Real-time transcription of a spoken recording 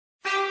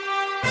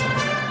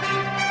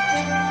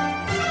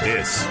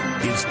This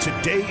is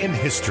Today in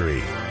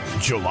History,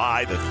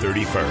 July the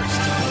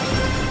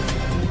 31st.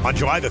 On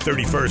July the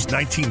 31st,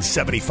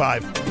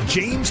 1975,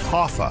 James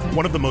Hoffa,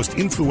 one of the most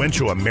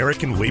influential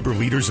American labor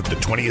leaders of the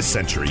 20th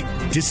century,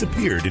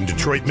 disappeared in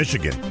Detroit,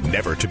 Michigan,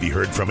 never to be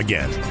heard from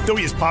again. Though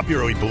he is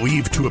popularly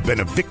believed to have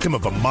been a victim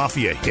of a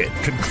mafia hit,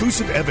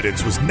 conclusive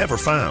evidence was never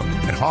found,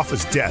 and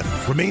Hoffa's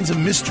death remains a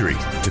mystery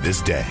to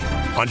this day.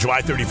 On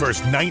July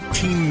 31st,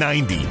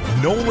 1990,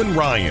 Nolan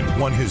Ryan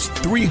won his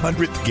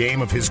 300th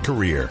game of his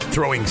career,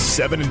 throwing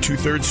 7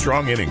 2/3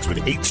 strong innings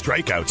with 8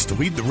 strikeouts to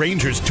lead the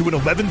Rangers to an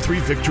 11-3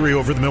 victory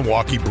over the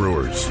Milwaukee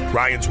Brewers.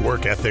 Ryan's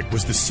work ethic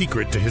was the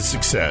secret to his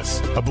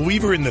success. A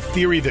believer in the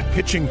theory that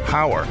pitching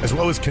power, as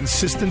well as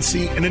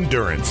consistency and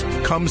endurance,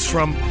 comes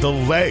from the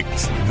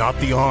legs, not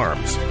the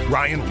arms.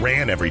 Ryan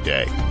ran every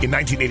day. In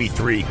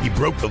 1983, he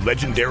broke the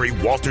legendary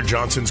Walter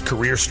Johnson's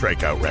career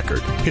strikeout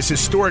record. His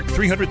historic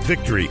 300th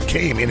victory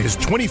came in his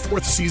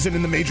 24th season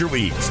in the major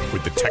leagues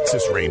with the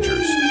Texas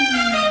Rangers.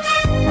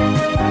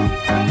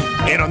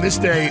 And on this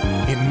day,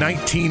 in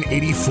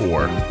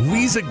 1984,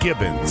 Lisa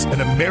Gibbons,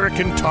 an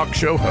American talk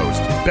show host,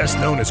 best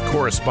known as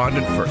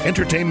correspondent for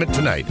Entertainment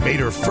Tonight, made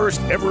her first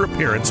ever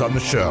appearance on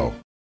the show.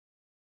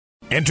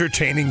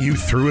 Entertaining you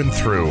through and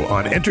through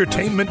on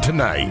Entertainment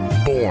Tonight,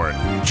 born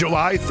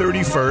July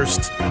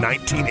 31st,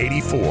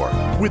 1984,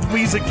 with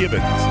Lisa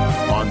Gibbons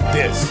on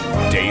this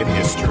day in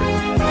history.